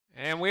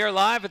And we are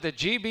live at the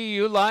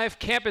GBU Live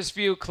Campus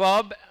View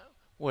Club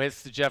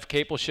with the Jeff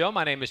Capel Show.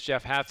 My name is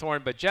Jeff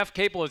Hathorn, but Jeff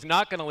Capel is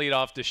not going to lead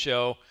off the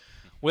show.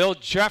 Will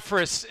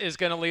Jeffress is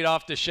going to lead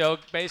off the show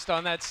based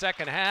on that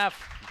second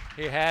half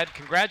he had.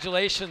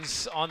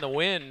 Congratulations on the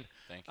win.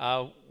 Thank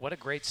you. What a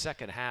great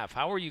second half.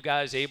 How were you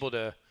guys able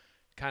to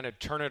kind of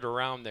turn it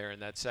around there in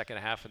that second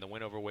half in the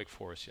win over Wake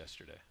Forest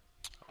yesterday?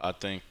 I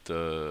think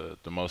the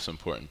most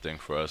important thing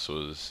for us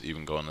was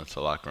even going into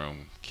the locker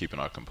room, keeping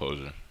our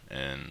composure,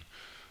 and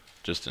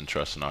just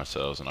entrusting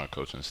ourselves and our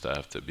coaching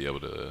staff to be able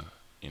to,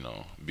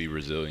 be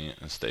resilient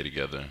and stay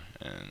together.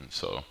 And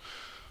so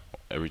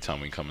every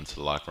time we come into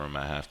the locker room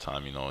at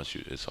halftime,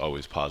 it's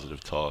always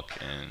positive talk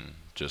and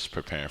just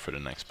preparing for the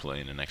next play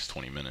in the next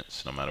 20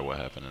 minutes, no matter what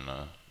happened in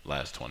the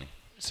last 20.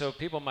 So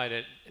people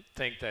might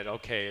think that,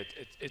 okay,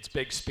 it's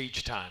big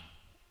speech time.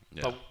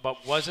 Yeah.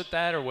 But was it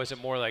that, or was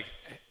it more like,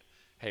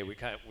 hey, we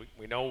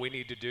know what we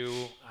need to do?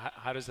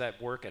 How does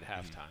that work at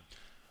halftime?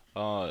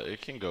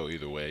 It can go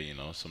either way,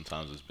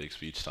 Sometimes it's big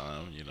speech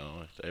time,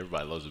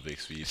 Everybody loves a big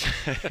speech.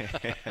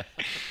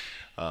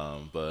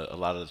 But a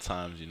lot of the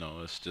times,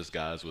 it's just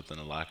guys within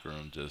the locker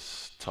room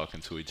just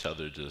talking to each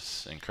other,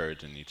 just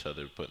encouraging each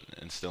other,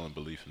 instilling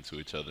belief into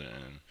each other.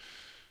 And,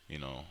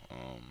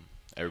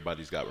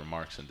 everybody's got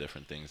remarks and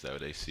different things that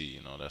they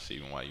see. That's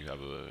even why you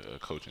have a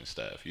coaching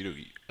staff.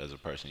 As a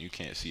person, you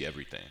can't see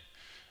everything.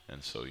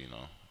 And so,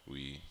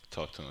 we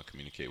talk to and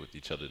communicate with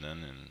each other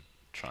then and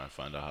try and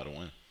find out how to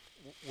win.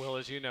 Well,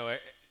 as you know,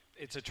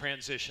 it's a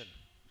transition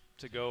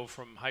to go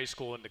from high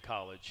school into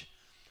college.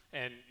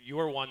 And you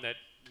were one that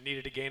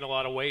needed to gain a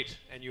lot of weight,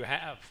 and you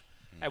have.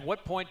 Mm-hmm. At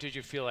what point did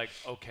you feel like,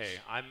 okay,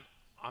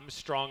 I'm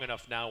strong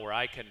enough now where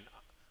I can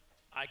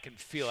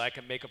feel I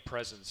can make a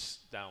presence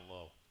down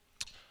low?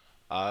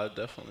 I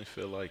definitely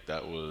feel like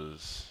that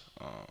was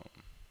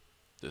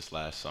this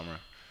last summer,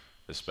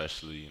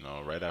 especially,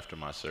 right after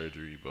my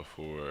surgery,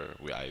 before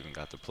I even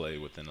got to play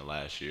within the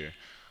last year.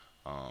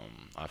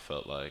 I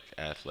felt like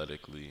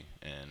athletically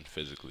and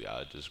physically I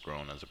had just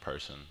grown as a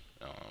person.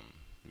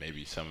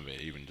 Maybe some of it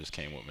even just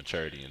came with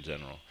maturity in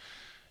general.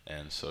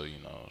 And so,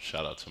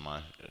 shout out to my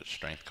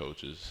strength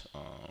coaches,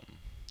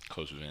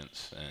 Coach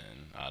Vince,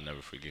 and I'll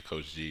never forget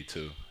Coach G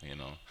too,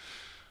 and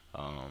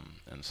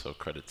so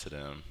credit to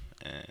them.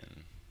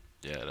 And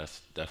yeah,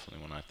 that's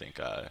definitely when I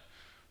think I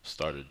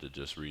started to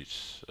just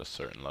reach a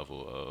certain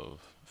level of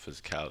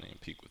physicality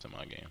and peak within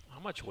my game. How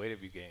much weight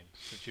have you gained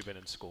since you've been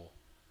in school?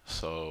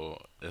 So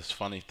it's a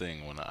funny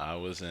thing, when I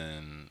was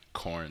in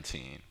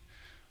quarantine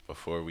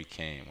before we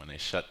came, when they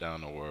shut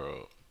down the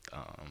world,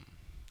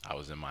 I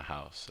was in my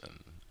house, and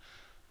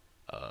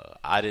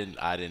I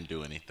didn't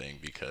do anything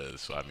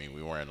because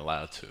we weren't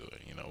allowed to.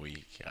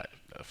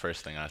 The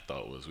first thing I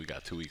thought was we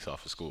got 2 weeks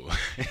off of school.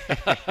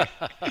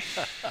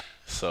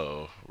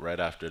 So right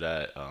after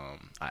that,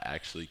 I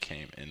actually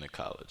came into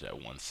college at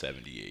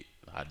 178.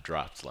 I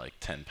dropped like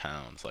 10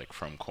 pounds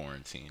from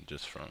quarantine,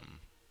 just from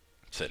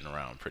sitting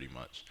around pretty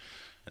much.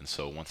 And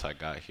so once I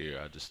got here,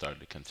 I just started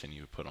to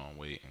continue to put on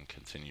weight and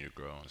continue to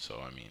grow. And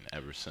so,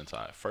 ever since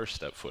I first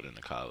stepped foot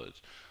into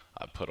college,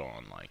 I put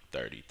on like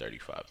 30,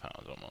 35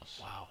 pounds almost.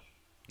 Wow.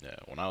 Yeah,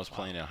 when I was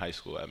playing in high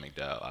school at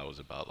McDowell, I was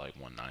about like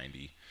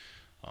 190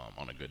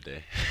 on a good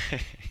day.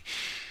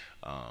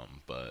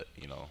 But,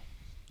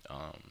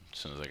 as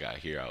soon as I got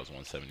here, I was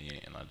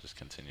 178, and I just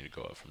continued to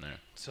go up from there.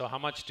 So how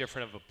much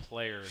different of a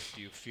player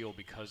do you feel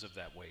because of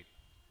that weight?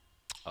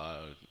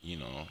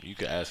 You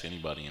could ask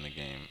anybody in a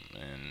game,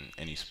 in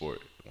any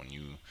sport, when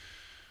you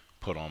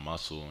put on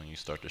muscle and you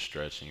start to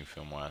stretch and you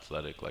feel more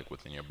athletic, like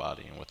within your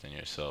body and within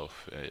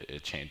yourself,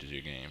 it changes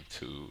your game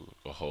to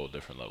a whole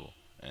different level.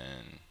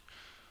 And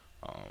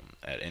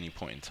at any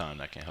point in time,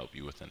 that can help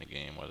you within the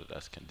game, whether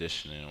that's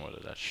conditioning, whether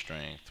that's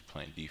strength,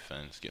 playing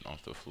defense, getting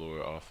off the floor,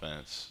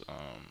 offense,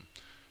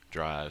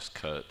 drives,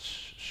 cuts,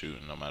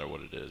 shooting, no matter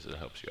what it is, it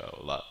helps you out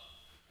a lot.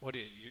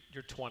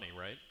 You're 20,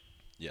 right?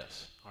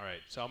 Yes. All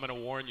right, so I'm going to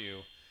warn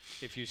you,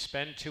 if you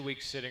spend 2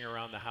 weeks sitting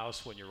around the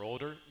house when you're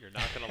older, you're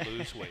not going to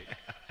lose weight.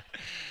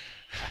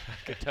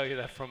 I can tell you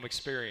that from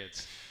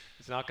experience.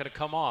 It's not going to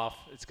come off,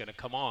 it's going to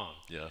come on.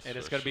 Yes, and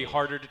it's going to be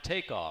harder to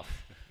take off.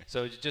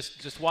 So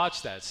just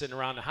watch that, sitting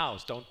around the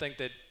house. Don't think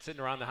that sitting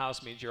around the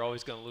house means you're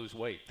always going to lose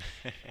weight.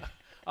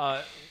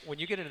 When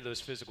you get into those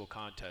physical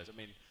contests,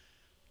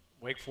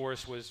 Wake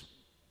Forest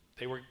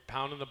they were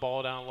pounding the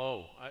ball down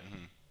low.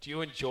 Mm-hmm. Do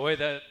you enjoy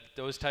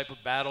those type of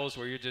battles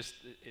where you're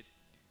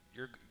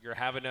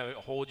having to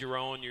hold your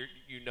own?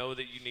 You know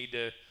that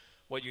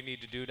what you need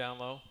to do down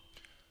low?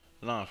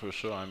 No, for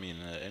sure. At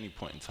any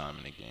point in time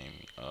in the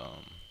game,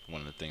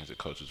 one of the things that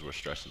coaches were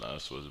stressing to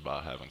us was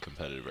about having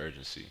competitive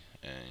urgency.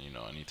 And,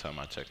 anytime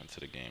I check into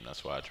the game,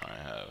 that's why I try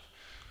and have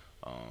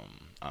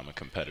I'm a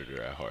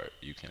competitor at heart.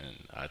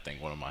 I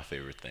think one of my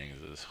favorite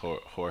things is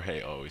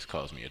Jorge always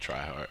calls me a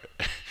tryhard.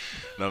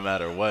 no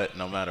matter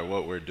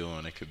what we're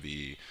doing, it could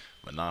be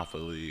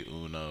Monopoly,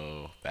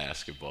 Uno,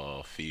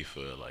 basketball,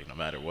 FIFA, no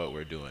matter what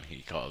we're doing,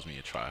 he calls me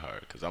a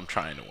tryhard because I'm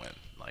trying to win.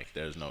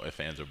 There's no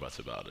ifs, ands, or buts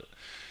about it.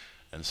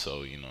 And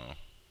so,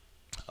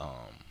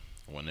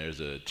 when there's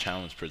a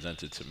challenge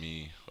presented to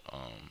me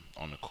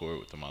on the court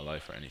within my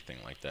life or anything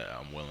like that,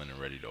 I'm willing and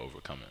ready to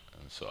overcome it,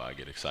 and so I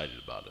get excited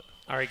about it.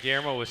 All right,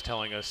 Guillermo was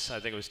telling us, I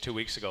think it was 2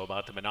 weeks ago,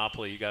 about the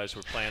Monopoly you guys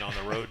were playing on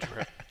the road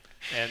trip,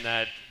 and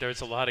that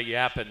there's a lot of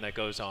yapping that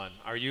goes on.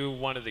 Are you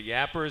one of the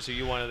yappers, or are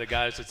you one of the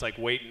guys that's like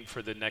waiting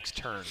for the next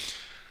turn?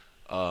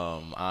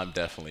 I'm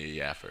definitely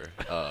a yapper,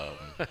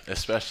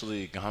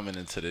 especially coming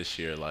into this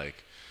year.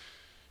 Like,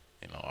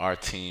 our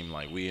team,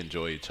 like, we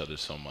enjoy each other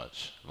so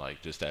much,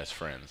 like, just as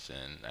friends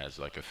and as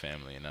like a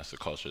family, and that's the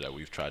culture that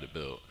we've tried to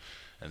build.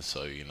 And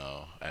so,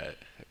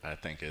 I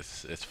think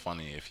it's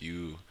funny if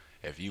you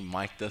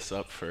mic'd us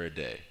up for a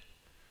day,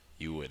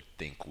 you would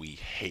think we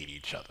hate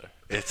each other.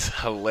 It's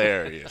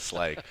hilarious.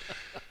 Like,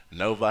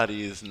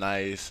 nobody is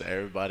nice.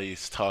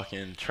 Everybody's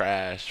talking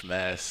trash,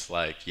 mess,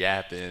 like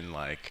yapping,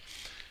 like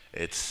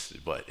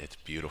but it's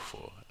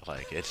beautiful.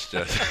 Like, it's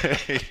just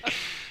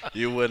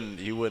you wouldn't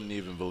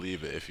even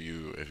believe it if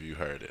you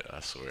heard it,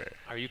 I swear.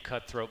 Are you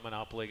cutthroat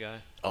Monopoly guy?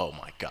 Oh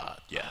my God,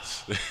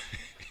 yes.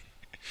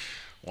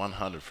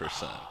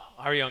 100%.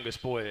 Our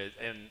youngest boy,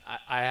 and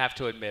I have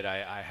to admit,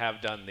 I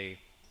have done the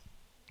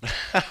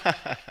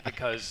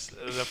because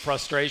the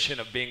frustration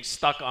of being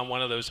stuck on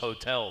one of those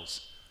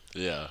hotels.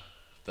 Yeah,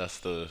 that's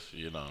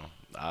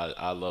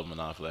I love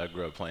Monopoly. I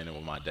grew up playing it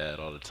with my dad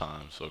all the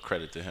time, so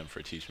credit to him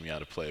for teaching me how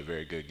to play a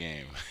very good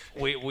game.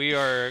 We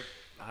are,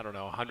 I don't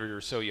know, 100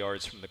 or so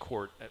yards from the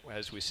court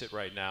as we sit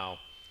right now.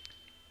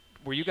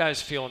 Were you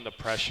guys feeling the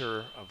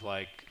pressure of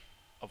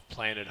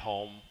playing at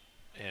home,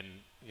 and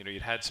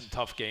you'd had some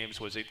tough games?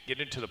 Was it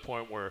getting to the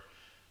point where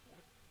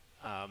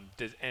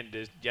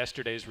did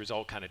yesterday's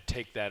result kind of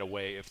take that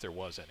away, if there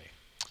was any?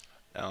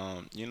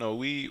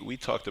 We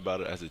talked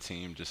about it as a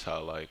team, just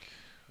how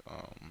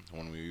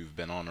when we've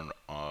been on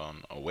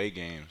away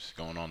games,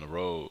 going on the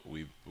road,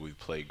 we've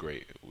played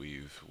great.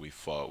 We've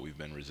fought. We've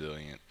been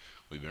resilient.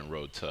 We've been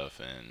road tough,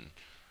 and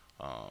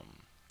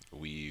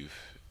we've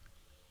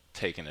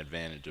taken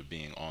advantage of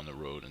being on the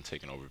road and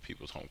taking over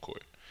people's home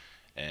court.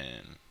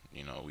 And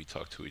we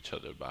talk to each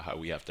other about how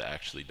we have to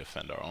actually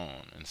defend our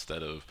own.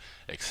 Instead of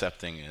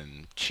accepting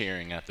and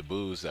cheering at the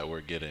boos that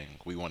we're getting,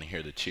 we want to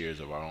hear the cheers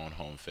of our own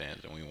home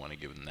fans, and we want to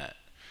give them that.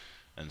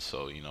 And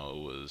so, it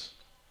was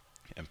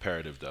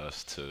imperative to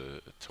us to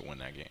win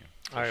that game.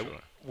 All right, sure.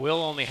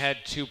 Will only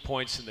had 2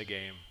 points in the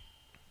game,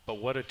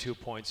 but what a 2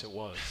 points it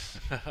was.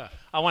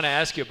 I want to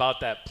ask you about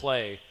that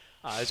play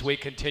as we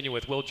continue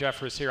with Will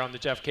Jeffress here on the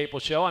Jeff Capel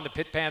Show on the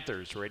Pitt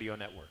Panthers Radio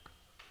Network.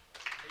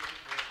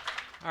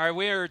 All right,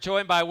 we are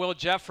joined by Will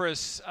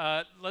Jeffress.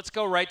 Let's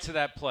go right to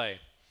that play.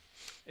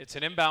 It's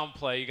an inbound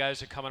play. You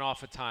guys are coming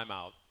off a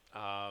timeout.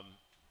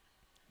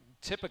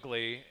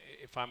 Typically,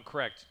 if I'm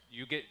correct,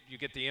 you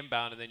get the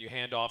inbound and then you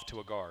hand off to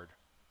a guard,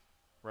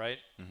 right?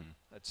 Mm-hmm.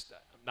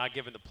 I'm not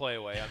giving the play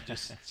away. I'm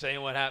just saying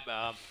what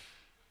happened.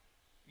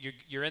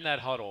 You're in that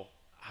huddle.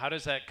 How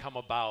does that come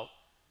about?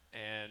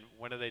 And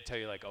when do they tell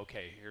you, like,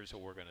 okay, here's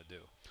what we're going to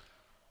do?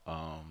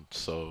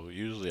 So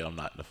usually I'm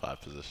not in the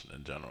 5 position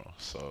in general.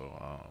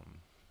 So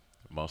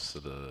most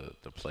of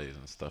the plays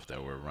and stuff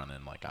that we're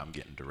running, like, I'm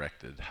getting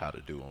directed how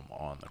to do them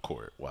on the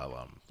court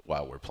while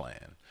we're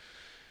playing.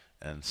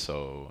 And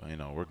so,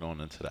 we're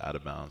going into the out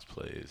of bounds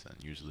plays, and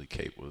usually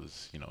Kate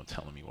was,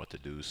 telling me what to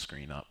do,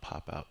 screen up,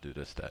 pop out, do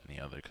this, that, and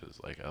the other,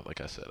 because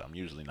like I said, I'm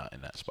usually not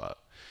in that spot.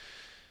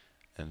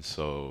 And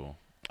so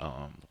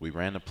we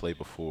ran the play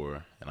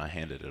before, and I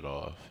handed it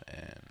off,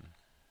 and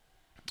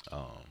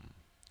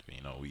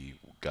we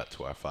got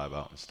to our 5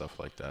 out and stuff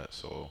like that.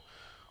 So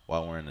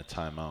while we're in the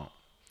timeout,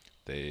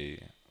 they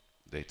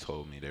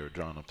told me they were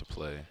drawing up the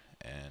play,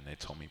 and they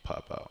told me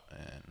pop out.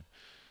 And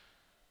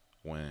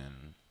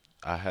when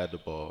I had the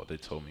ball, they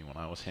told me when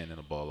I was handing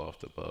the ball off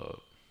to Bub,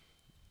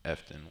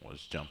 Efton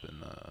was jumping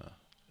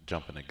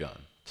the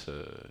gun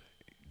to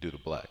do the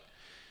black.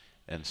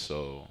 And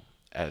so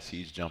as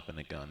he's jumping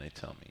the gun, they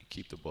tell me,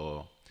 keep the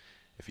ball.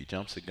 If he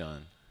jumps the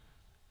gun,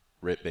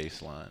 rip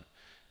baseline,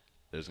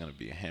 there's going to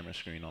be a hammer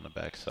screen on the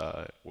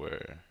backside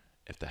where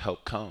if the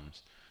help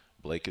comes,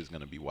 Blake is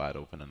going to be wide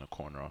open in the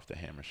corner off the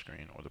hammer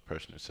screen, or the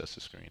person who sets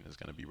the screen is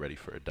going to be ready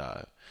for a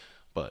dive.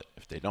 But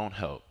if they don't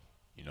help,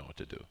 you know what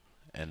to do.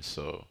 And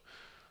so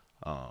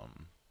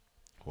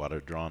while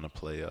they're drawing the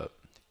play up,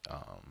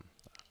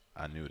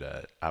 I knew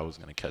that I was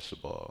going to catch the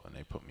ball, and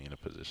they put me in a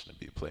position to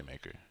be a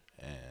playmaker.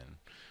 And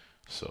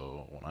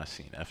so when I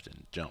seen Efton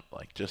jump,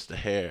 like, just a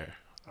hair,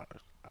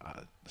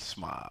 I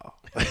smile.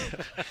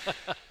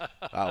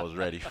 I was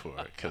ready for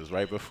it, because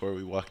right before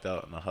we walked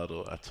out in the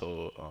huddle, I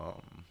told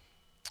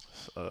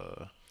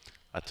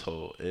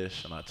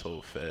Ish and I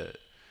told Fed,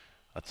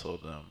 I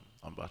told them,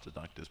 I'm about to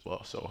dunk this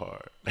ball so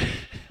hard.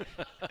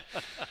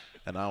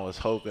 And I was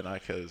hoping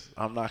because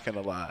I'm not going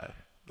to lie,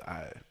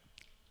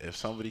 if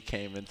somebody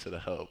came into the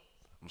help,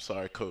 I'm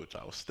sorry, Coach,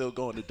 I was still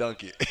going to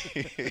dunk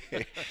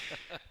it.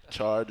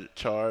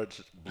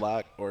 Charge,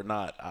 block or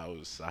not,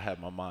 I had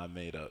my mind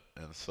made up.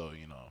 And so,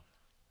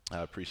 I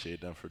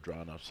appreciate them for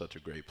drawing up such a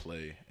great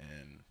play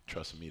and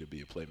trusting me to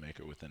be a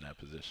playmaker within that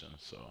position.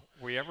 So,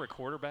 were you ever a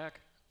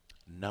quarterback?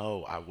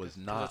 No, I was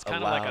not It's kind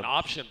of allowed. like an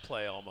option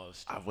play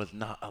almost. I was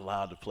not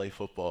allowed to play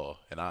football,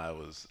 and I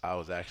was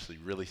actually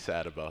really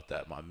sad about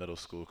that. My middle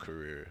school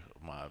career,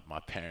 my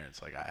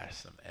parents, like, I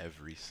asked them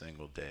every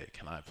single day,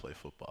 can I play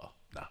football?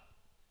 No,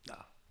 no,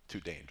 too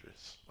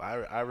dangerous.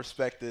 I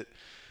respect it,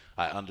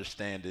 I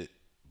understand it,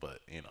 but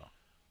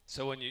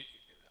So when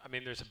I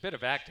mean, there's a bit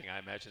of acting, I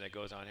imagine, that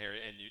goes on here,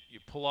 and you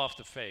pull off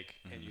the fake,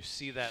 and you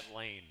see that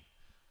lane.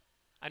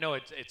 I know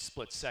it's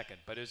split second,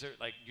 but is there,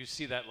 like, you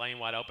see that lane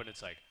wide open,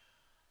 it's like,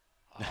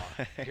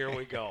 oh, here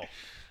we go.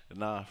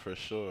 Nah, for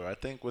sure. I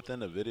think within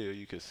the video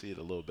you could see it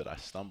a little bit. I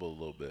stumbled a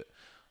little bit.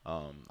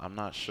 I'm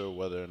not sure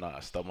whether or not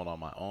I stumbled on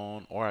my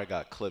own or I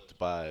got clipped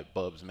by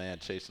Bub's man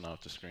chasing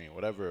off the screen.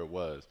 Whatever it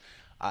was,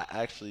 I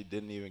actually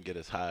didn't even get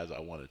as high as I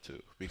wanted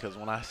to, because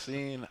when I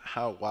seen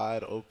how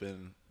wide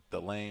open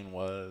the lane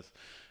was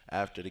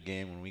after the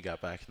game, when we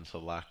got back into the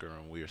locker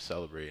room, we were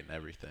celebrating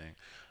everything.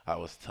 I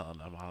was telling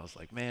them, I was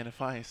like, man,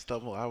 if I ain't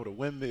stumbled, I would have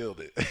windmilled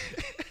it.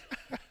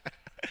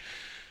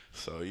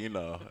 So,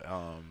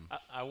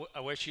 I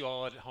wish you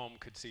all at home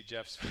could see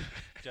Jeff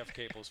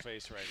Capel's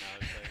face right now.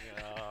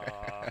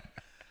 It's like,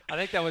 I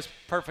think that was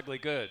perfectly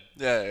good.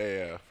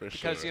 Yeah, for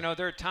sure. Because,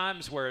 there are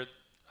times where,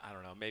 I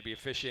don't know, maybe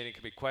officiating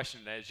could be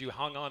questioned. As you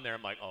hung on there,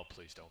 I'm like, oh,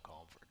 please don't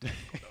call him for a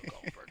technical. Don't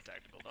call him for a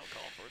technical. Don't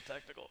call him for a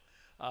technical.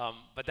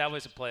 But that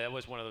was a play. That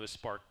was one of those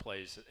spark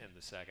plays in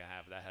the second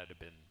half. That had to have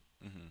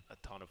been a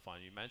ton of fun.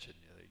 You mentioned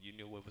you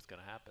knew what was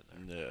going to happen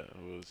there. Yeah,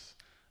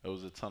 it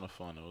was a ton of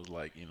fun. It was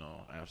like,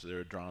 after they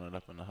were drawing it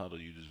up in the huddle,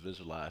 you just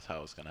visualize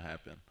how it's going to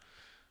happen.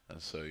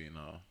 And so,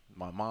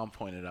 my mom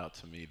pointed out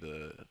to me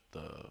the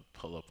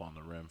pull up on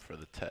the rim for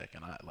the tech,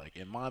 and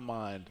in my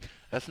mind,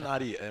 that's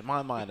not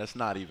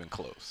even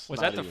close.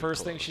 Was that the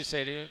first thing she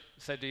said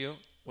to you?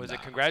 Was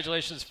it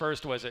congratulations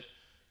first? Or was it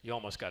you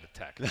almost got a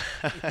tech?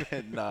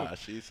 Nah,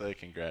 she said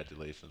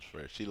congratulations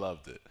first. She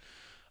loved it.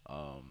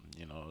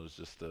 It was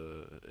just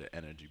the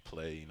energy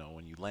play.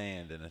 When you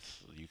land and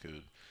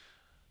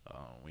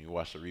when you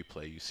watch the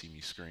replay, you see me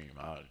scream.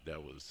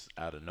 That was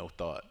out of no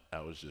thought.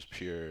 That was just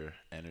pure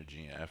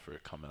energy and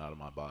effort coming out of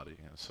my body.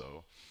 And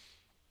so,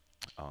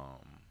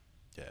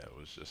 yeah, it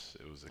was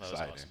exciting.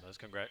 That was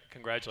awesome.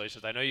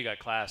 Congratulations. I know you got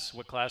class.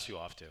 What class are you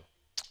off to?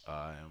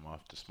 I am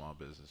off to small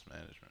business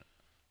management.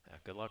 Yeah,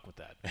 good luck with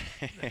that.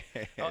 Thank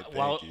you.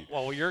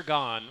 While you're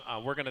gone,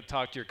 we're going to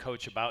talk to your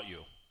coach about you.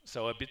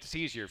 So it's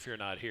easier if you're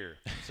not here.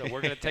 So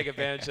we're going to take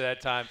advantage of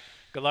that time.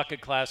 Good luck in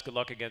class. Good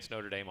luck against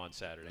Notre Dame on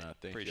Saturday.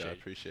 Thank you. I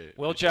appreciate it.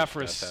 Will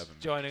Jeffress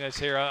joining us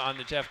here on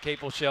the Jeff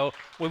Capel Show.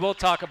 We will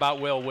talk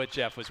about Will with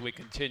Jeff as we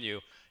continue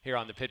here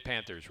on the Pitt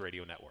Panthers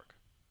Radio Network.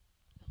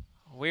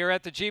 We are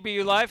at the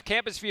GBU Live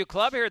Campus View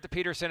Club here at the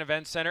Peterson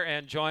Event Center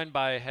and joined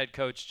by head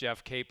coach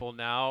Jeff Capel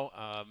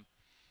now.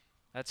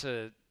 That's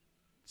a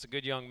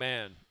good young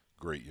man.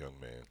 Great young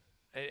man.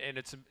 And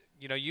it's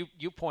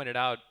you pointed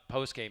out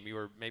post-game, you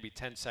were maybe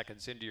 10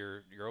 seconds into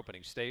your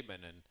opening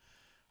statement, and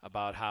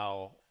about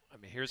how,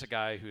 here's a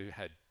guy who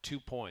had 2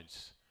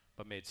 points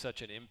but made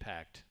such an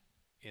impact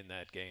in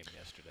that game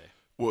yesterday.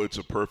 Well, it's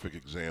a perfect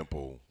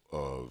example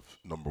of,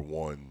 number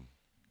one,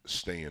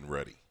 staying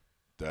ready.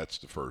 That's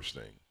the first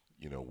thing.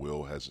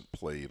 Will hasn't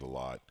played a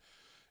lot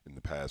in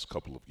the past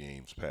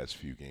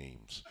few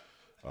games.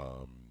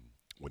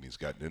 When he's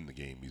gotten in the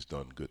game, he's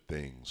done good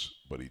things,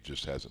 but he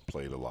just hasn't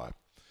played a lot.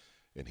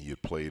 And he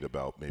had played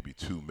about maybe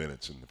 2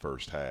 minutes in the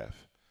first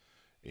half.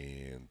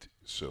 And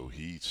so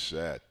he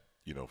sat,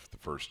 for the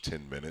first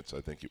 10 minutes,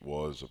 I think it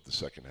was, of the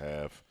second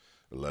half,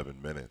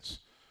 11 minutes.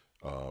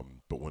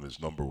 But when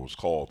his number was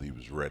called, he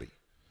was ready.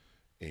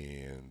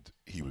 And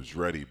he was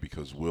ready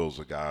because Will's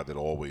a guy that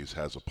always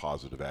has a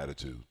positive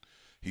attitude.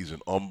 He's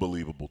an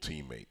unbelievable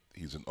teammate.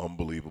 He's an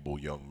unbelievable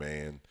young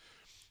man.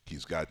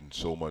 He's gotten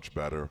so much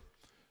better.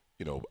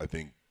 I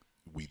think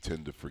we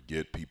tend to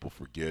forget, people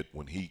forget,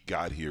 when he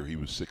got here, he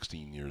was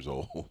 16 years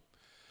old.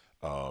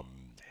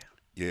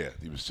 Yeah,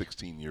 he was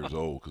 16 years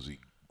old because he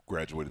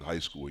graduated high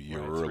school a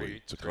year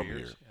early to come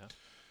here.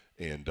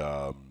 Yeah. And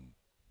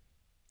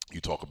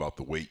you talk about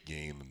the weight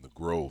gain and the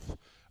growth.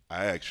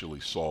 I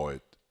actually saw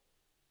it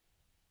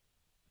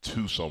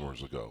 2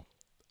 summers ago.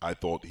 I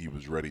thought he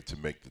was ready to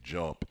make the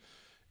jump,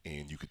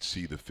 and you could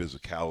see the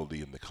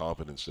physicality and the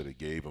confidence that it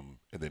gave him,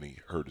 and then he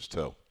hurt his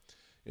toe,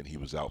 and he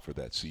was out for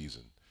that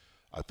season.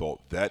 I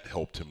thought that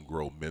helped him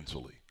grow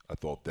mentally. I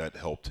thought that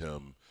helped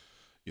him,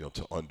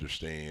 to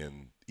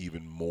understand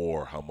even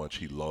more how much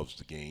he loves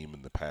the game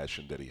and the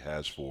passion that he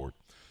has for it.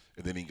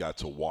 And then he got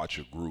to watch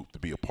a group, to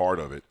be a part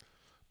of it,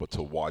 but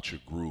to watch a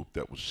group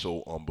that was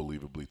so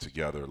unbelievably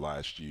together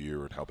last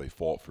year and how they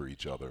fought for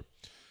each other.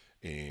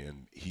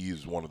 And he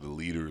is one of the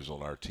leaders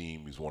on our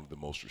team. He's one of the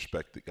most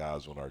respected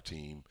guys on our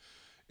team.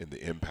 And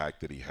the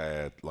impact that he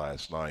had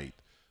last night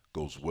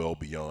goes well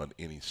beyond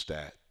any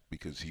stat,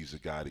 because he's a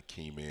guy that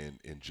came in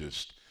and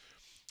just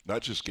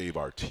not just gave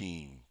our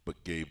team,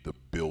 but gave the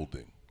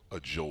building a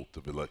jolt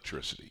of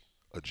electricity,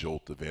 a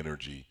jolt of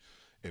energy,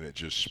 and it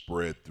just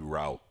spread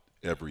throughout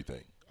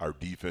everything. Our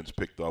defense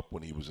picked up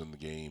when he was in the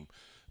game,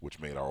 which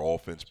made our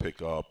offense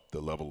pick up. The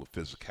level of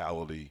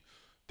physicality,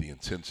 the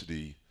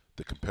intensity,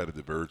 the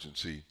competitive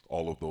urgency,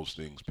 all of those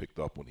things picked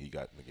up when he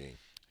got in the game.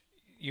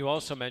 You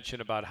also mentioned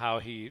about how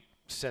he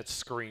sets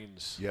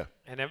screens. Yeah.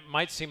 And it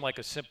might seem like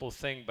a simple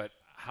thing, but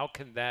how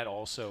can that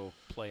also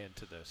play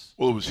into this?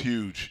 Well, it was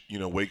huge. You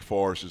know, Wake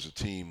Forest is a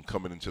team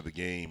coming into the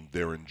game.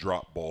 They're in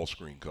drop ball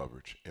screen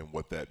coverage. And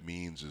what that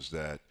means is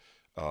that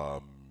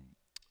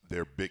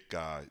their big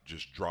guy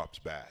just drops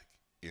back.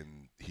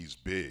 And he's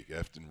big.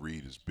 Efton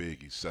Reed is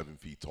big. He's 7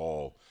 feet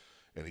tall.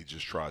 And he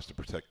just tries to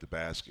protect the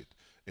basket.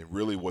 And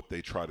really what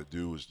they try to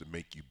do is to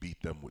make you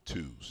beat them with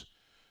twos.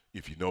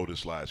 If you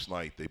noticed last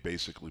night, they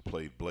basically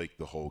played Blake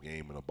the whole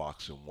game in a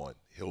box and one.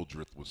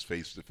 Hildreth was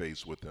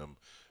face-to-face with him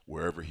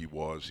wherever he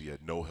was. He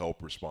had no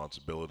help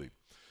responsibility.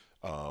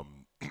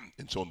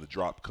 And so in the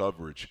drop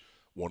coverage,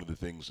 one of the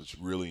things that's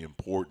really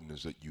important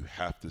is that you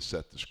have to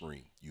set the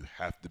screen. You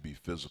have to be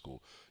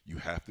physical. You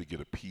have to get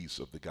a piece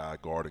of the guy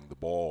guarding the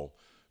ball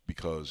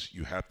because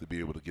you have to be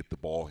able to get the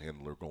ball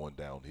handler going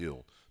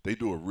downhill. They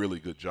do a really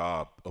good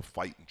job of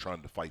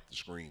trying to fight the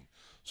screen.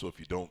 So if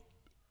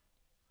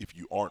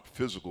you aren't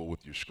physical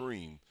with your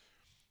screen,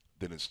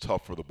 then it's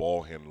tough for the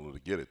ball handler to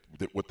get it.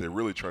 What they're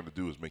really trying to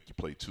do is make you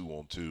play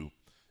 2-on-2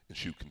 and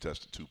shoot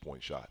contested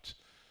 2-point shots.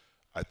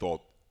 I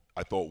thought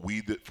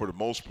we did, for the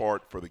most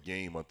part, for the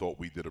game, I thought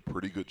we did a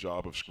pretty good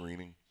job of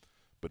screening,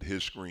 but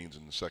his screens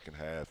in the second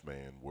half,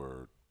 man,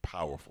 were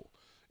powerful.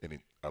 And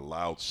it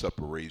allowed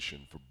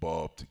separation for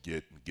Bub to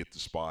get the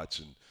spots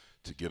and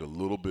to get a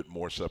little bit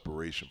more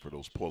separation for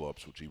those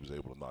pull-ups, which he was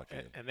able to knock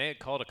in. And they had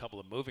called a couple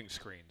of moving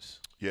screens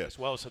yeah. as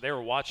well, so they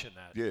were watching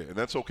that. Yeah, and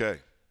that's okay.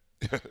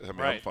 I mean,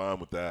 right. I'm fine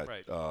with that.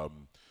 Right.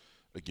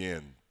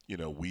 Again, you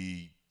know,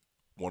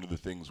 one of the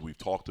things we've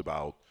talked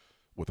about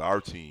with our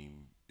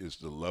team is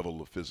the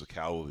level of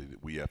physicality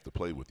that we have to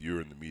play with.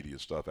 You're in the media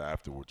stuff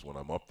afterwards when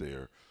I'm up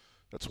there.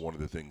 That's one of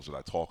the things that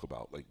I talk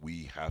about. Like,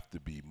 we have to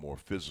be more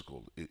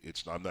physical.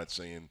 I'm not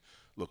saying,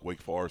 look,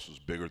 Wake Forest was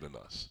bigger than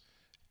us.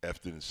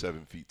 Efton is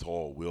 7 feet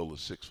tall. Will is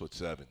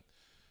 6'7".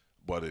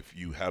 But if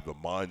you have the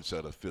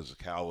mindset of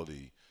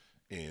physicality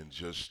and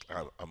just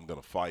I'm going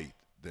to fight,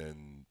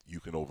 then you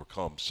can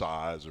overcome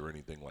size or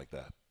anything like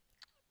that.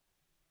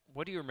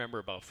 What do you remember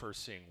about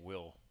first seeing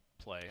Will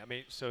play? I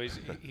mean, so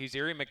he's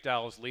Erie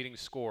McDowell's leading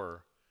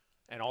scorer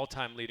and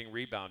all-time leading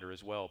rebounder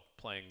as well,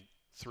 playing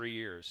 3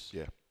 years.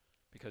 Yeah.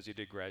 Because he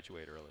did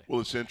graduate early.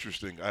 Well, it's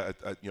interesting. I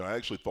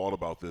actually thought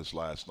about this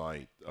last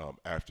night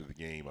after the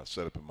game. I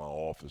sat up in my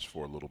office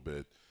for a little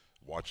bit,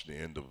 watched the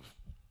end of,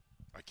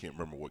 I can't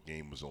remember what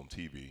game was on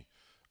TV.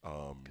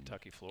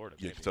 Kentucky, Florida.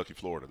 Yeah, Kentucky,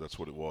 Florida. That's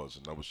what it was.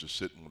 And I was just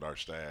sitting with our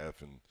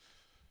staff and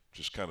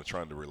just kind of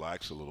trying to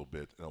relax a little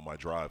bit. And on my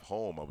drive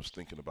home, I was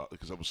thinking about,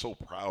 because I was so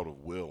proud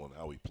of Will and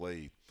how he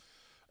played.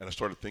 And I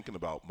started thinking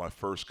about my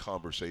first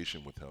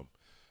conversation with him.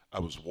 I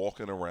was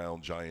walking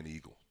around Giant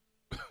Eagle.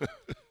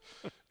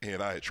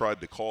 And I had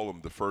tried to call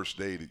him the first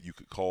day that you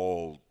could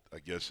call, I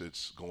guess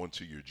it's going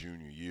to your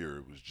junior year.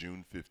 It was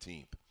June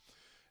 15th.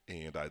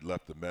 And I'd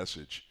left a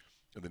message,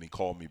 and then he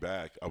called me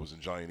back. I was in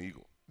Giant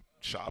Eagle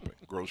shopping,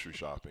 grocery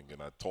shopping,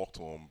 and I talked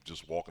to him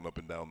just walking up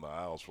and down the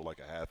aisles for like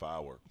a half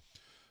hour.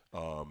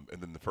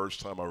 And then the first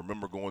time I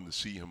remember going to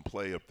see him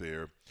play up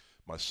there,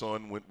 my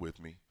son went with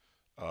me,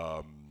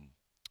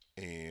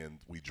 and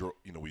we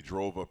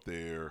drove up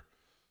there.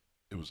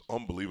 It was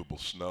unbelievable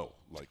snow.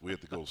 Like, we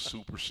had to go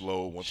super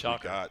slow once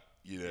Shocker.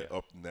 we got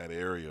up in that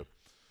area.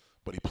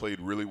 But he played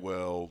really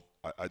well.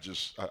 I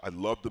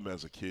loved him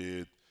as a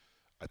kid.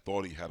 I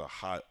thought he had a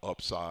high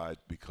upside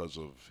because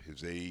of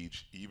his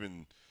age.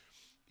 Even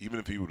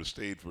if he would have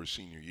stayed for his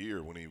senior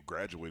year, when he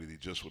graduated, he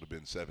just would have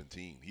been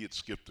 17. He had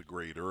skipped a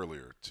grade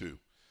earlier too,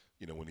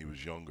 when he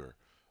was younger.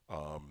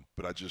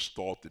 But I just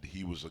thought that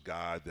he was a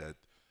guy that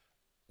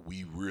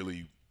we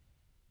really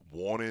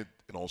wanted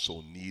and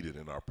also needed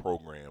in our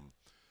program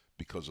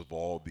because of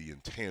all the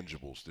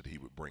intangibles that he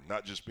would bring.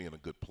 Not just being a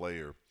good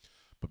player,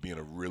 but being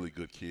a really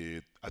good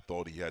kid. I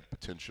thought he had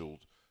potential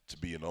to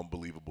be an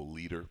unbelievable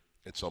leader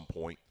at some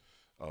point,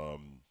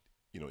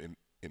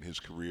 in his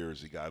career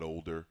as he got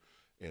older.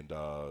 And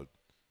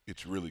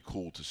it's really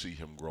cool to see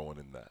him growing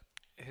in that.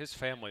 His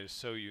family is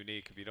so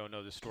unique. If you don't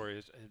know the story,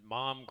 his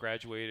mom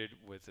graduated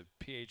with a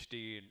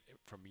PhD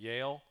from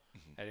Yale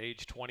at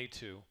age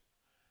 22.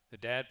 The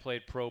dad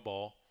played pro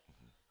ball.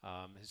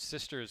 His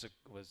sister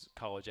was a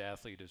college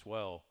athlete as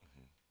well.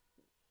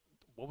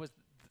 What was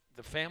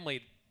the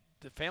family?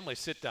 The family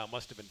sit-down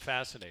must have been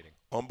fascinating.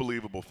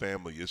 Unbelievable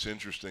family. It's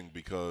interesting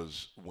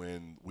because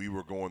when we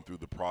were going through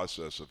the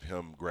process of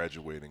him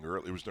graduating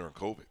early, it was during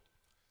COVID.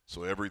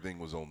 So everything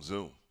was on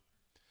Zoom.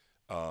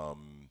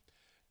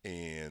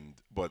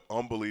 But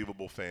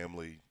unbelievable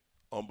family,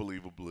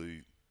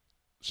 unbelievably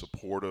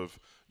supportive.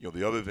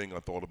 The other thing I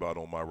thought about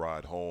on my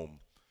ride home,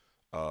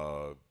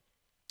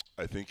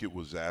 I think it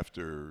was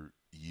after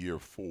year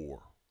 4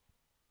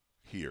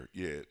 here.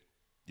 Yeah.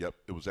 Yep.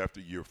 It was after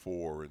year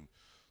 4. And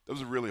that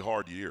was a really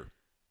hard year.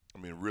 I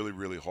mean, a really,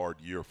 really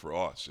hard year for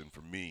us and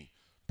for me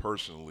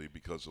personally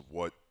because of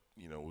what,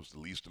 was the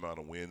least amount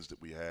of wins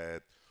that we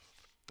had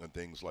and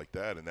things like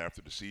that. And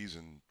after the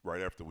season,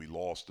 right after we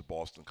lost to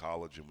Boston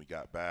College and we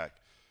got back,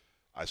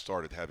 I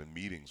started having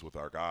meetings with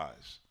our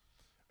guys.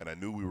 And I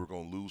knew we were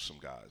going to lose some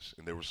guys.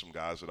 And there were some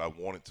guys that I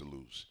wanted to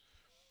lose.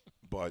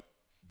 But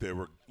there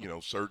were,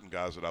 certain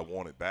guys that I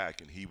wanted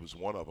back, and he was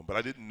one of them. But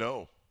I didn't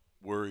know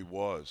where he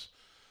was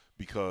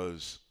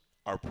because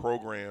our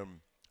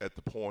program at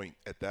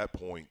that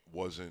point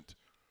wasn't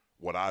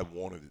what I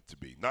wanted it to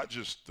be. Not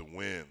just the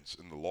wins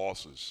and the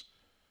losses,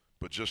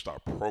 but just our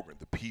program,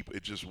 the people.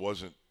 It just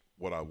wasn't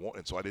what I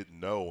wanted. So I didn't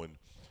know. And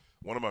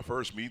one of my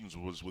first meetings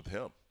was with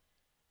him.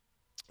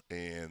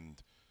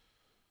 And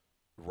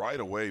right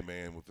away,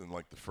 man, within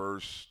like the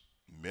first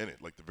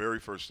minute, like the very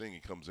first thing he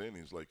comes in,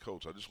 he's like,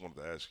 "Coach, I just wanted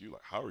to ask you,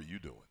 like, how are you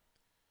doing?"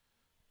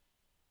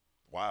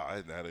 Wow, I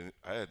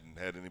hadn't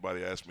had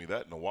anybody ask me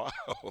that in a while.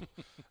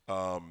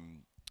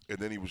 And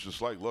then he was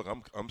just like, "Look,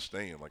 I'm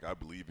staying. Like, I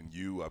believe in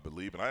you. I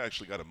believe." And I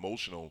actually got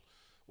emotional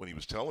when he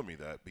was telling me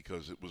that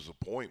because it was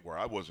a point where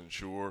I wasn't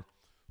sure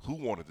who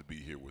wanted to be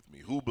here with me,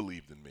 who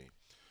believed in me.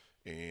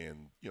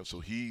 And, so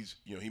he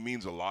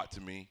means a lot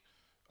to me.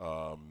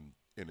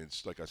 And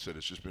it's, like I said,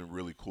 it's just been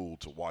really cool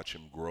to watch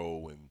him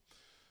grow. And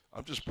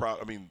I'm just proud.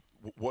 I mean,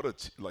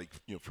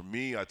 for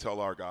me, I tell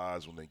our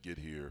guys when they get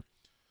here,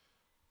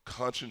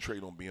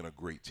 concentrate on being a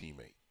great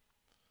teammate.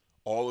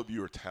 All of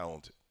you are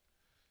talented.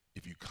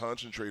 If you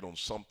concentrate on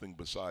something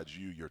besides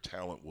you, your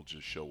talent will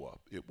just show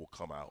up. It will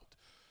come out.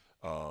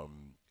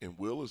 And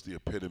Will is the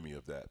epitome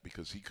of that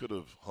because he could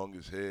have hung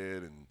his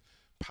head and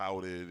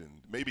pouted,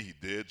 and maybe he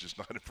did, just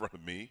not in front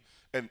of me.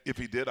 And if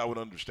he did, I would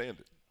understand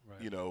it,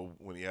 right.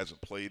 When he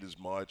hasn't played as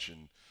much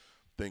and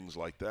things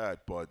like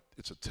that. But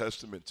it's a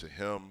testament to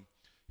him,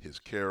 his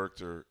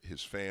character,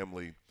 his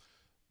family,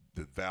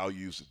 the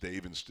values that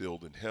they've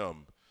instilled in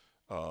him,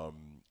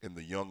 and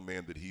the young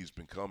man that he's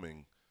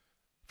becoming,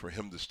 for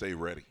him to stay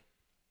ready.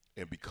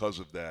 And because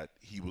of that,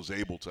 he was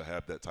able to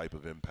have that type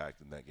of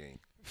impact in that game.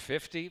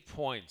 50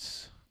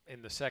 points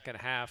in the second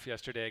half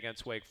yesterday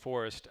against Wake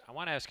Forest. I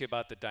want to ask you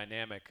about the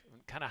dynamic,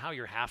 kind of how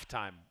your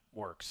halftime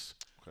works,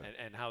 okay,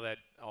 and how that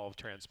all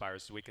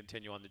transpires as we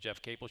continue on the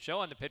Jeff Capel Show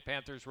on the Pitt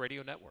Panthers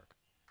Radio Network.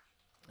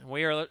 And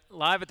we are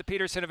live at the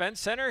Peterson Event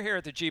Center here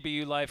at the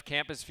GBU Life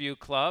Campus View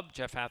Club.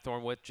 Jeff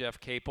Hathorn with Jeff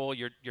Capel.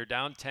 You're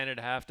down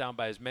 10.5, down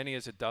by as many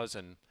as a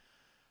dozen.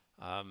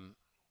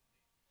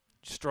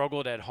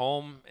 Struggled at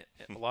home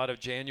a lot of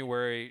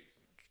January.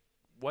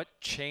 What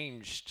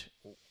changed?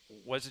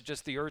 Was it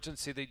just the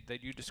urgency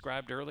that you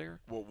described earlier?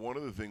 Well, one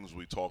of the things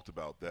we talked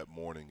about that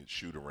morning at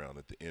shoot-around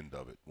at the end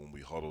of it when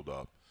we huddled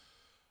up,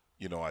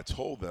 I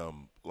told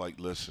them, like,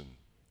 listen,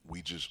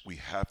 we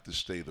have to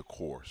stay the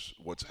course.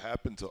 What's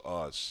happened to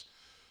us,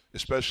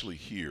 especially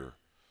here,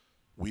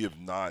 we have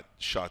not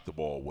shot the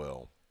ball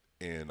well.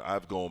 And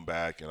I've gone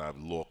back and I've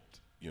looked.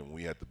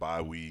 We had the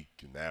bye week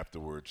and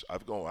afterwards.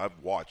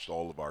 I've watched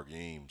all of our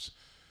games,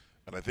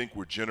 and I think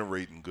we're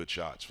generating good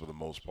shots for the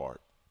most part,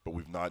 but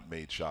we've not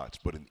made shots.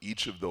 But in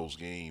each of those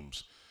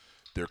games,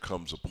 there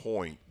comes a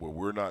point where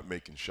we're not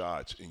making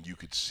shots, and you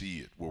could see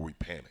it, where we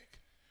panic.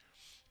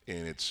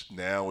 And it's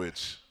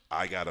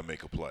I got to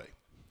make a play.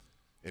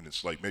 And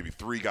it's like maybe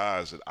three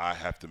guys that I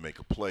have to make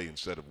a play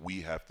instead of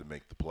we have to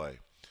make the play.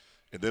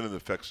 And then it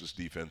affects us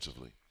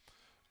defensively.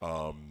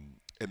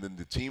 And then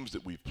the teams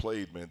that we've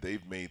played, man,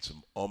 they've made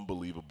some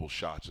unbelievable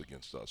shots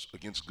against us,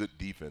 against good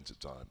defense at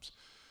times.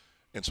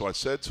 And so I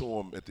said to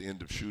them at the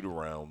end of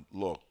shoot-around,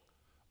 look,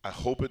 I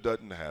hope it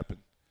doesn't happen,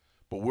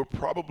 but we're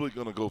probably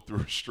going to go through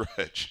a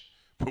stretch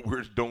but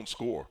we don't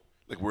score.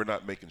 Like, we're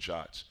not making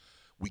shots.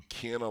 We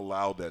can't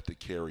allow that to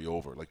carry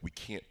over. Like, we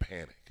can't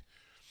panic.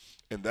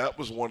 And that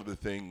was one of the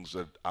things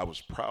that I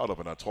was proud of,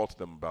 and I talked to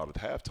them about at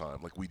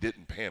halftime. Like, we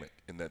didn't panic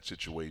in that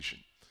situation.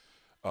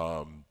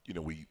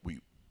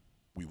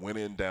 We went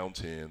in down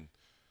 10.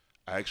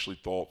 I actually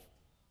thought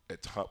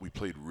at times we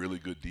played really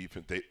good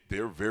defense.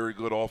 They're very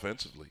good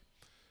offensively.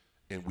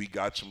 And we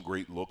got some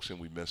great looks, and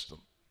we missed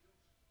them.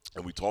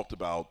 And we talked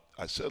about,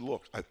 I said,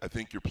 look, I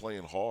think you're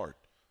playing hard,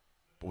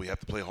 but we have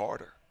to play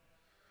harder.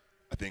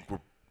 I think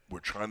we're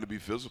trying to be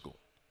physical.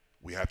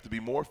 We have to be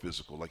more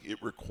physical. Like, it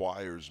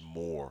requires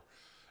more.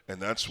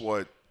 And that's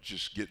what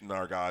just getting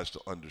our guys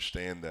to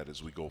understand that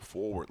as we go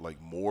forward,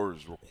 like, more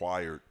is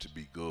required to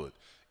be good.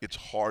 It's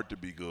hard to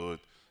be good.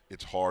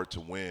 It's hard to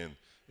win.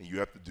 And you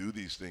have to do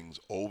these things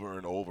over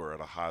and over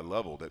at a high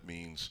level. That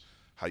means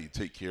how you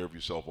take care of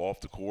yourself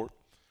off the court.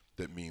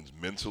 That means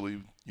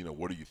mentally,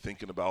 what are you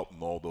thinking about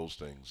and all those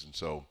things. And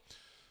so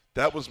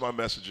that was my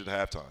message at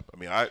halftime. I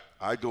mean,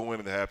 I go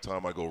in at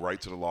halftime. I go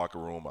right to the locker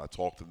room. I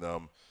talk to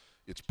them.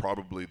 It's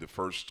probably the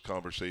first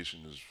conversation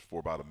is for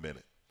about a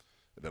minute.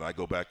 And then I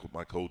go back with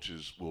my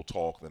coaches. We'll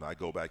talk. Then I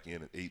go back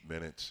in at 8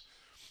 minutes,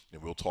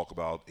 and we'll talk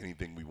about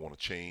anything we want to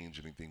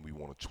change, anything we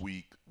want to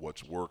tweak,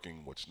 what's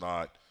working, what's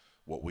not,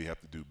 what we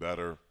have to do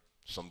better.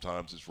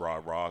 Sometimes it's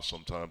rah-rah.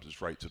 Sometimes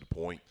it's right to the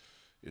point.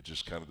 It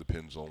just kind of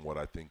depends on what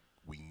I think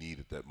we need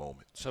at that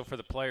moment. So for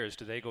the players,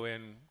 do they go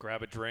in,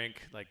 grab a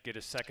drink, like get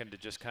a second to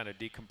just kind of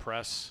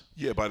decompress?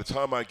 Yeah, by the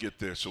time I get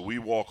there, so we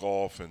walk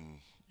off and,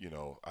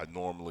 I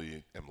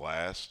normally am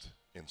last.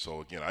 And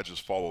so, again, I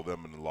just follow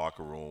them in the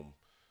locker room.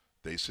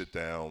 They sit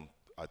down.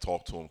 I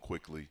talk to them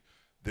quickly.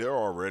 they're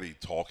already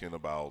talking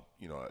about,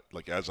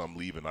 like as I'm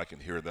leaving, I can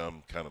hear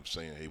them kind of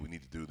saying, hey, we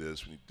need to do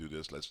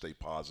this, let's stay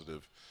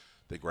positive.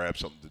 They grab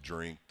something to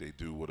drink, they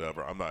do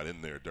whatever. I'm not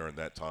in there during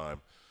that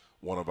time.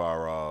 One of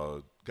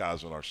our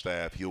guys on our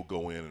staff, he'll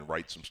go in and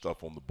write some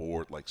stuff on the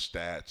board, like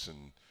stats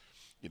and,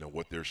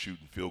 what they're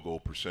shooting, field goal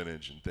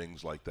percentage and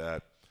things like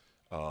that.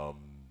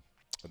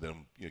 And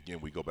then, again,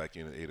 we go back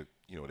in at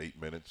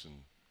 8 minutes and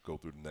go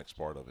through the next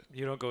part of it.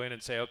 You don't go in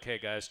and say, okay,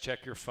 guys,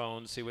 check your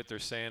phone, see what they're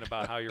saying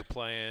about how you're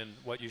playing,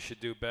 what you should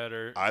do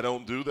better. I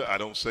don't do that. I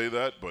don't say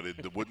that, but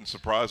it wouldn't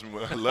surprise me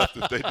when I left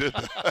if they did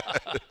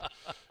that.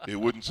 It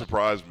wouldn't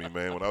surprise me,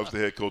 man. When I was the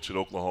head coach at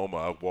Oklahoma,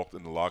 I walked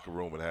in the locker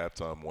room at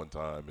halftime one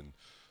time, and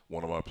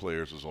one of my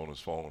players was on his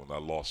phone, and I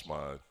lost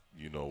my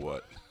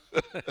you-know-what.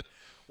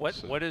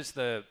 Is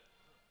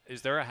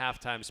there a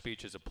halftime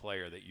speech as a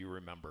player that you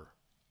remember?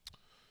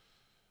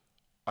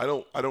 I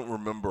don't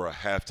remember a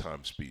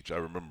halftime speech. I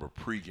remember a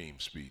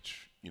pregame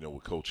speech,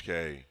 with Coach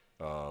K.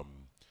 I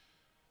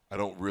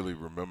don't really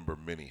remember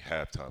many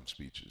halftime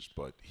speeches,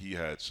 but he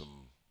had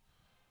some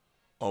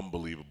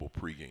unbelievable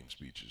pregame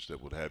speeches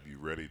that would have you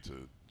ready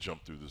to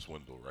jump through this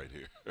window right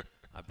here.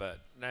 I bet.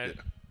 Now,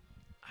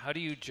 how do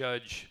you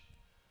judge,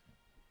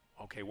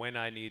 okay, when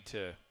I need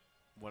to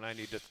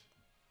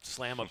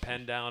slam a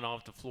pen down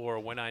off the floor,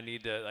 when I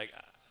need to,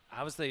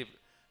 how's the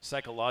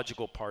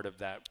psychological part of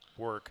that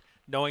work,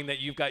 knowing that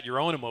you've got your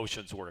own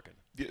emotions working?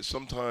 Yeah,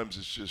 sometimes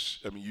it's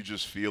just, you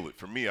just feel it.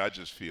 For me, I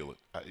just feel it.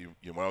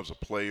 When I was a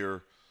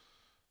player,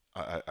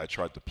 I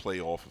tried to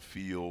play off a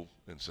field,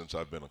 and since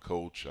I've been a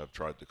coach, I've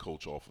tried to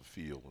coach off a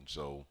field. And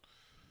so,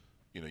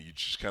 you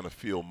just kind of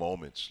feel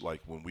moments.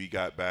 Like when we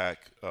got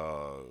back,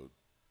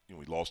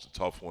 we lost a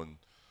tough one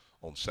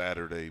on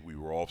Saturday. We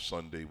were off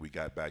Sunday. We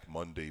got back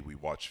Monday. We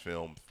watched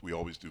film. We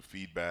always do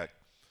feedback.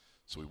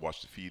 So we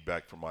watched the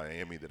feedback from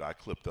Miami that I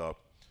clipped up.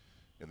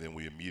 And then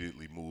we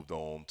immediately moved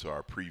on to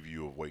our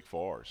preview of Wake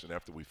Forest. And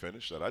after we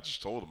finished that, I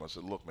just told him, I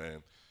said, look,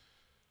 man,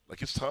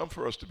 it's time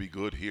for us to be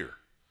good here.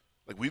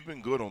 We've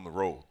been good on the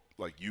road.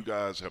 You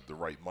guys have the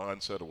right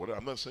mindset or whatever.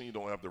 I'm not saying you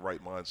don't have the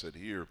right mindset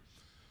here.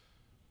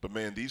 But,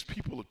 man, these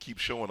people keep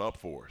showing up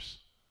for us,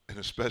 and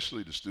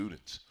especially the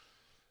students.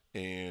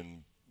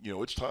 And,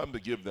 it's time to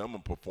give them a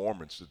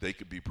performance that they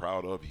could be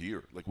proud of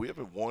here. We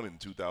haven't won in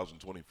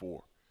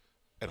 2024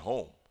 at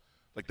home.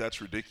 That's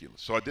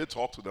ridiculous. So I did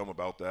talk to them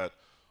about that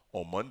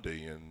on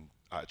Monday, and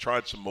I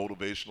tried some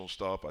motivational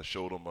stuff. I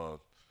showed them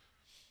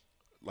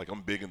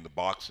I'm big into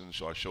boxing,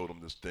 so I showed them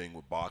this thing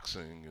with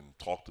boxing and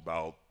talked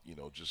about,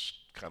 just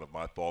kind of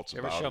my thoughts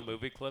about it. You ever show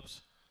movie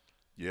clips?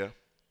 Yeah,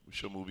 we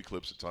show movie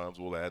clips at times.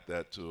 We'll add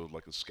that to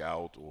a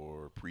scout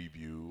or a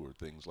preview or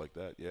things like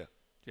that, yeah.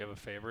 Do you have a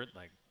favorite?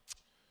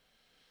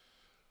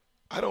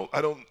 I don't.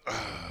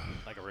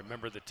 Like a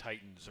Remember the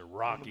Titans or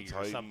Rocky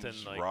or something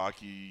like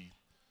Rocky.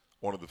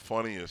 One of the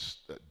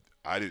funniest that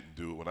I didn't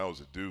do it when I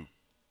was at Duke.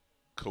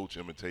 Coach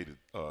imitated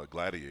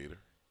Gladiator.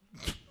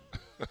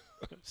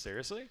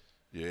 Seriously?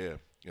 Yeah,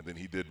 and then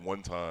he did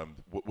one time.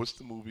 What's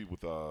the movie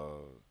with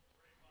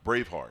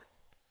Braveheart?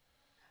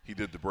 He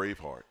did the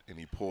Braveheart, and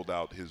he pulled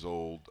out his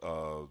old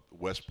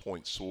West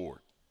Point sword,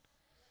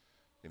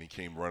 and he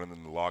came running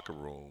in the locker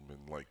room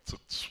and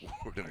took the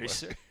sword. And Are you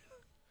serious?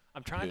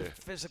 I'm trying to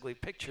physically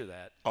picture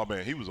that. Oh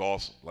man, he was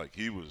awesome.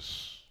 He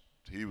was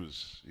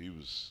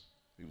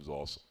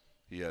awesome.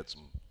 He had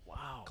some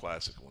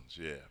classic ones.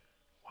 Yeah.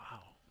 Wow,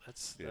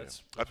 that's.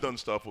 I've done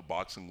stuff with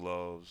boxing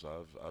gloves.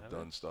 I've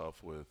done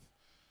stuff with,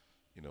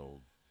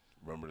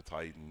 Remember the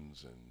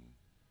Titans and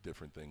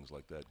different things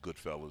like that.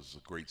 Goodfellas,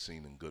 a great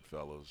scene in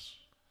Goodfellas.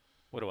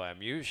 What do I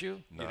amuse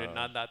you? Nah, you did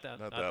not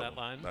that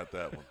line. Not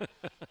that one.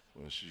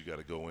 Well, you got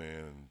to go in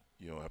and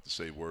you don't have to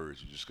say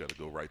words. You just got to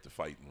go right to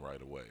fighting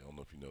right away. I don't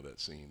know if you know that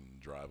scene in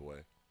Driveway.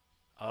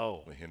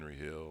 Oh. With Henry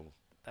Hill.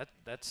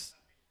 That's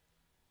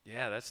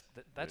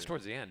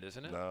towards the end,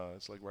 isn't it? Nah,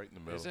 it's right in the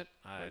middle. Is it?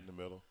 Right in the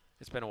middle.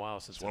 It's been a while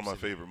since. It's one of my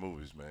favorite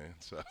movies, man.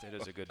 So. It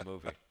is a good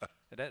movie.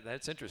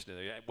 That's interesting.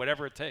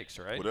 Whatever it takes,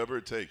 right? Whatever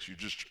it takes. You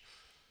just,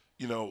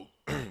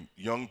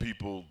 young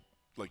people,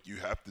 you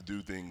have to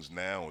do things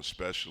now,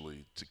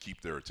 especially to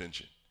keep their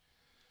attention.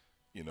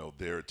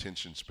 Their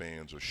attention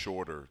spans are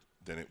shorter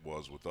than it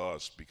was with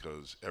us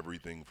because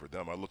everything for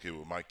them, I look at it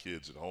with my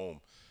kids at home,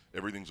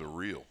 everything's a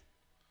reel,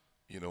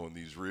 and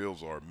these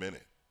reels are a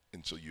minute.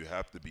 And so you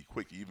have to be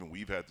quick. Even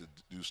we've had to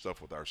do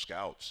stuff with our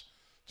scouts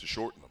to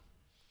shorten them.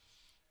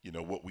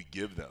 What we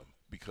give them,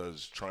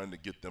 because trying to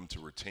get them to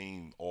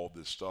retain all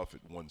this stuff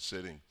at one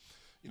sitting,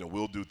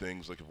 we'll do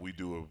things like if we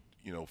do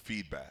a,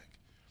 feedback,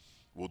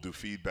 we'll do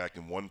feedback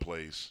in one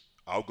place.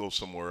 I'll go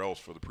somewhere else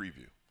for the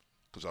preview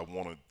because I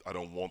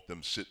don't want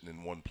them sitting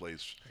in one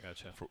place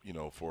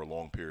for a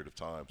long period of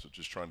time. So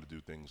just trying to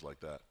do things like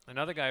that.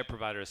 Another guy who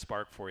provided a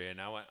spark for you,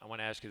 and I want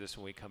to ask you this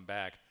when we come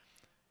back.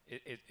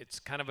 It's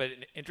kind of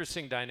an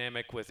interesting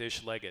dynamic with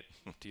Ish Leggett.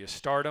 Do you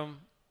start him?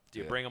 Do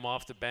you bring him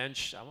off the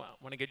bench? I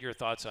want to get your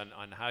thoughts on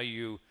how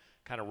you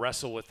kind of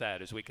wrestle with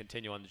that as we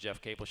continue on the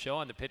Jeff Capel Show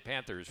on the Pitt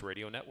Panthers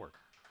Radio Network.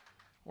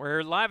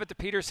 We're live at the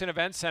Peterson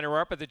Event Center.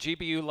 We're up at the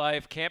GBU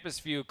Life Campus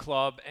View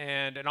Club,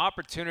 and an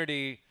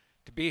opportunity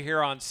to be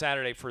here on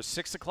Saturday for a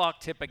 6 o'clock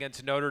tip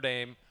against Notre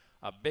Dame,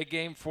 a big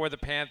game for the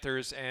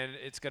Panthers, and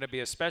it's going to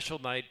be a special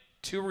night.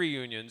 2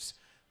 reunions,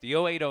 the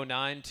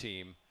 08-09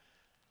 team.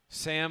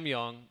 Sam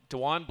Young,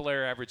 DeJuan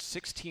Blair averaged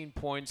 16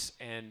 points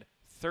and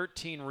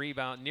 13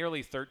 rebounds,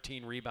 nearly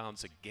 13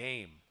 rebounds a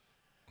game.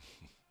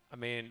 I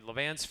mean,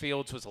 Levance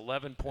Fields was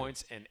 11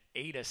 points and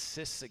 8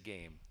 assists a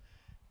game.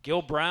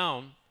 Gil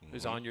Brown,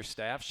 who's on your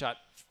staff, shot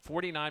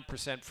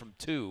 49% from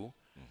 2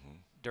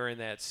 during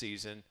that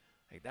season.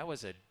 Like, that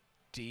was a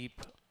deep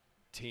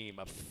team,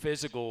 a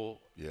physical,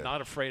 not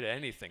afraid of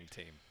anything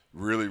team.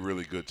 Really,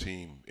 really good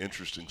team.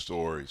 Interesting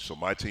story. So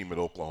my team at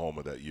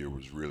Oklahoma that year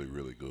was really,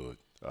 really good.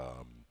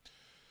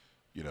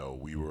 You know,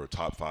 we were a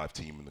top 5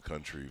 team in the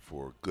country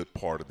for a good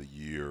part of the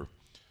year.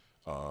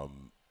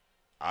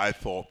 I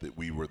thought that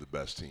we were the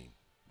best team.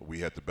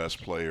 We had the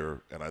best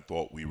player, and I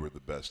thought we were the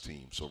best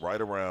team. So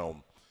right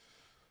around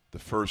the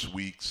first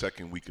week,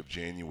 second week of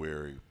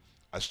January,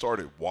 I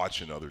started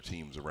watching other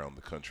teams around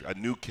the country. I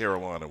knew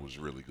Carolina was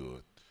really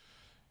good.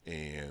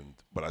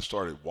 But I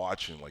started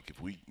watching, like,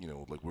 if we, you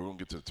know, like, we're going to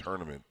get to the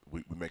tournament,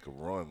 we make a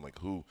run, like,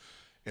 who?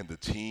 And the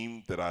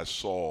team that I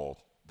saw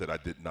that I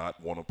did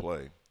not want to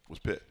play was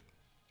Pitt.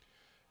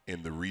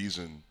 And the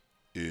reason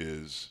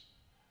is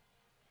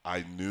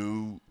I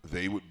knew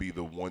they would be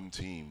the one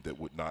team that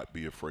would not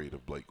be afraid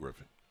of Blake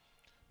Griffin.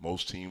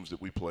 Most teams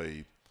that we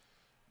played,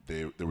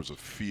 there was a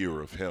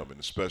fear of him, and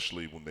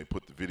especially when they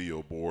put the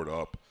video board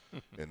up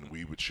and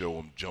we would show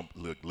him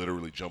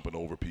literally jumping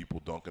over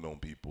people, dunking on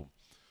people.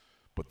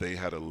 But they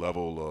had a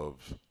level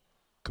of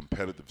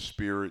competitive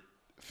spirit,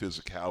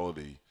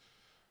 physicality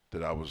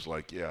that I was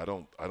like, yeah,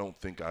 I don't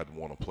think I'd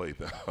want to play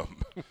them.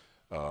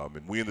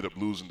 And we ended up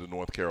losing to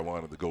North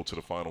Carolina to go to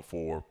the Final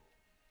Four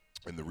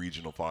in the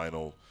regional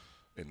final,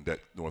 and that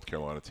North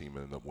Carolina team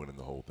ended up winning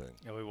the whole thing.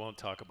 Yeah, we won't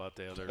talk about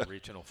the other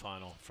regional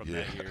final from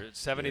that year.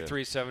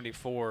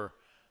 73-74.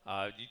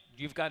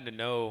 You've gotten to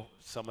know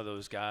some of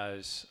those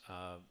guys.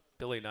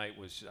 Billy Knight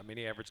was, I mean,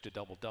 he averaged a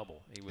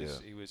double-double.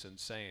 He was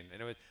insane.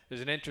 And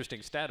there's an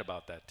interesting stat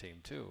about that team,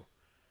 too.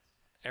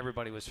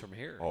 Everybody was from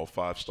here. All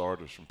 5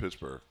 starters from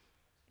Pittsburgh,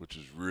 which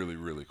is really,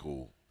 really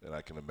cool. And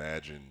I can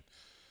imagine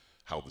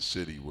how the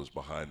city was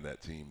behind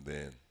that team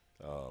then.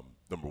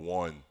 Number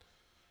one,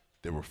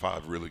 there were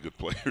 5 really good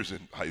players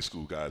in high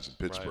school guys in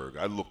Pittsburgh.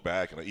 Right. I look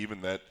back, and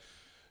even that,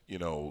 you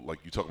know, like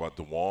you talk about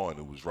DeJuan,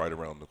 who was right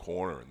around the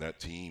corner, and that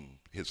team,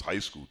 his high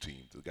school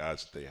team, the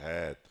guys that they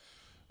had.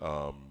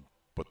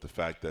 But the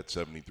fact that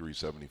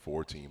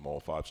 73-74 team, all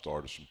 5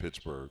 starters from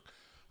Pittsburgh,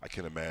 I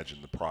can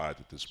imagine the pride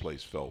that this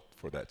place felt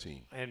for that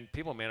team. And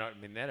people may not,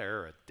 I mean, that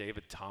era,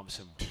 David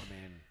Thompson, I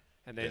mean,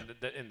 and then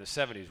in the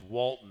 70s,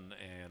 Walton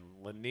and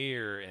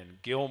Lanier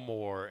and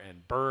Gilmore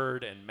and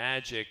Bird and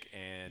Magic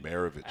and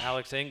Maravich.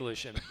 Alex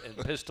English and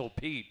Pistol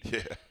Pete.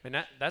 Yeah. I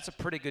mean, that's a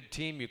pretty good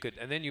team.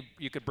 And then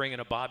you could bring in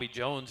a Bobby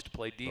Jones to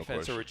play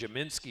defense, or a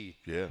Jaminski.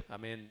 Yeah. I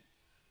mean,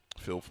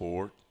 Phil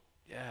Ford.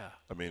 Yeah.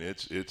 I mean,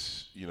 it's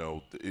you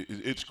know,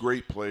 it's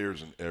great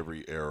players in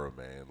every era,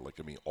 man. Like,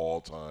 I mean,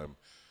 all-time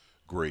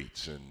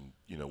greats. And,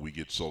 you know, we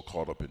get so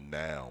caught up in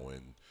now.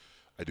 And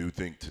I do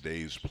think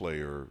today's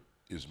player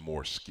is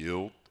more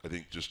skilled. I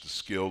think just the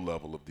skill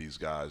level of these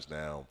guys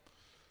now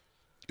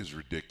is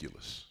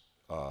ridiculous.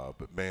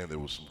 But, man, there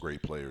was some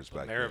great players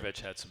back then.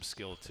 Maravich had some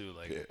skill, too.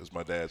 Like, yeah, it was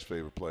my dad's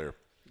favorite player.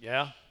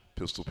 Yeah?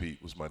 Pistol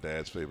Pete was my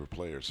dad's favorite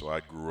player. So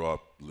I grew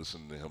up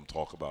listening to him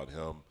talk about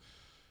him.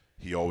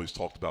 He always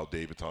talked about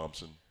David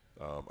Thompson.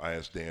 I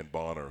asked Dan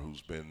Bonner,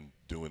 who's been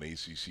doing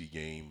ACC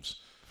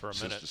games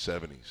since the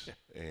 70s.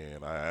 Yeah.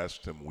 And I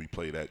asked him when we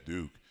played at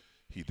Duke,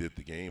 he did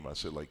the game. I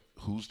said, like,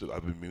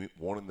 I've been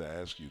wanting to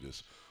ask you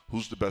this.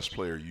 Who's the best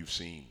player you've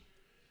seen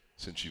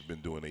since you've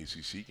been doing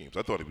ACC games?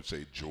 I thought he would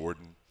say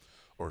Jordan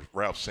or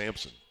Ralph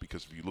Sampson,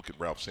 because if you look at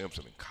Ralph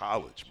Sampson in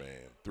college,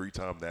 man,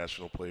 3-time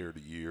National Player of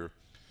the Year.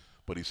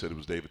 But he said it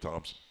was David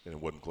Thompson, and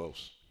it wasn't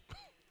close.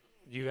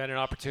 You had an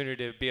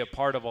opportunity to be a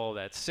part of all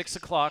that. 6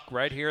 o'clock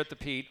right here at the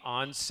Pete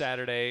on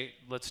Saturday.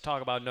 Let's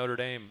talk about Notre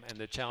Dame and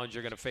the challenge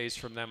you're going to face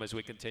from them as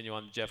we continue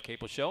on the Jeff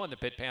Capel Show and the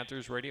Pitt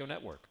Panthers Radio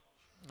Network.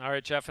 All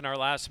right, Jeff, in our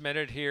last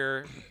minute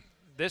here,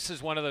 this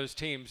is one of those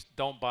teams,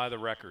 don't buy the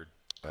record,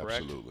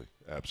 correct?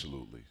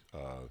 Absolutely.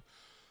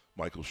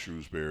 Michael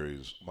Shrewsbury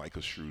is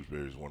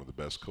one of the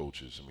best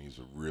coaches. I mean, he's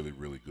a really,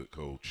 really good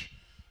coach.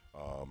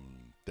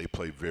 They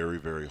play very,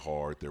 very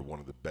hard. They're one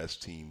of the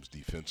best teams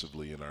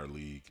defensively in our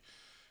league.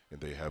 And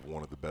they have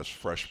one of the best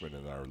freshmen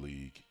in our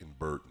league in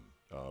Burton.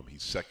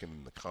 He's second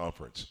in the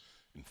conference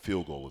in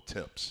field goal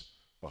attempts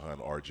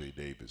behind R.J.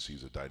 Davis.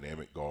 He's a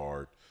dynamic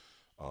guard.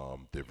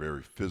 They're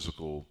very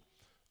physical.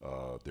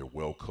 They're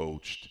well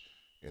coached,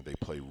 and they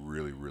play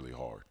really, really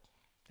hard.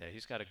 Yeah,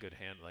 he's got a good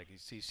hand. Like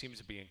he seems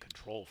to be in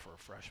control for a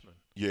freshman.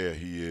 Yeah,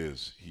 he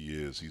is.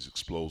 He's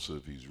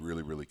explosive. He's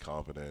really, really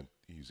confident.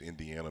 He's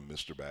Indiana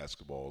Mr.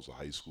 Basketball as a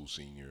high school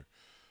senior.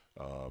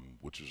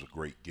 Which was a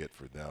great get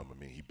for them. I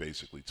mean, he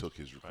basically took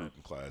his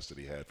recruiting class that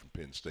he had from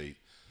Penn State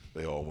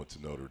they all went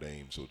to Notre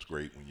Dame. So it's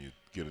great when you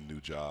get a new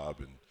job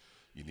and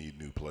you need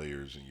new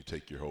players and you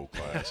take your whole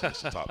class. And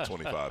it's a top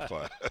 25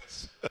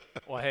 class.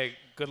 Well, hey,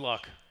 good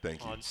luck.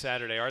 Thank you. On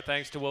Saturday. Our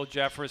thanks to Will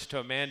Jeffress, to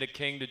Amanda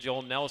King, to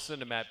Joel Nelson,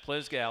 to Matt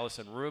Plisga,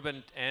 Allison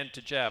Rubin, and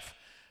to Jeff.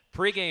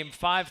 Pre-game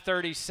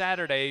 5:30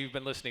 Saturday. You've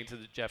been listening to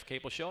the Jeff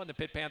Capel Show on the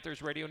Pitt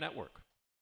Panthers Radio Network.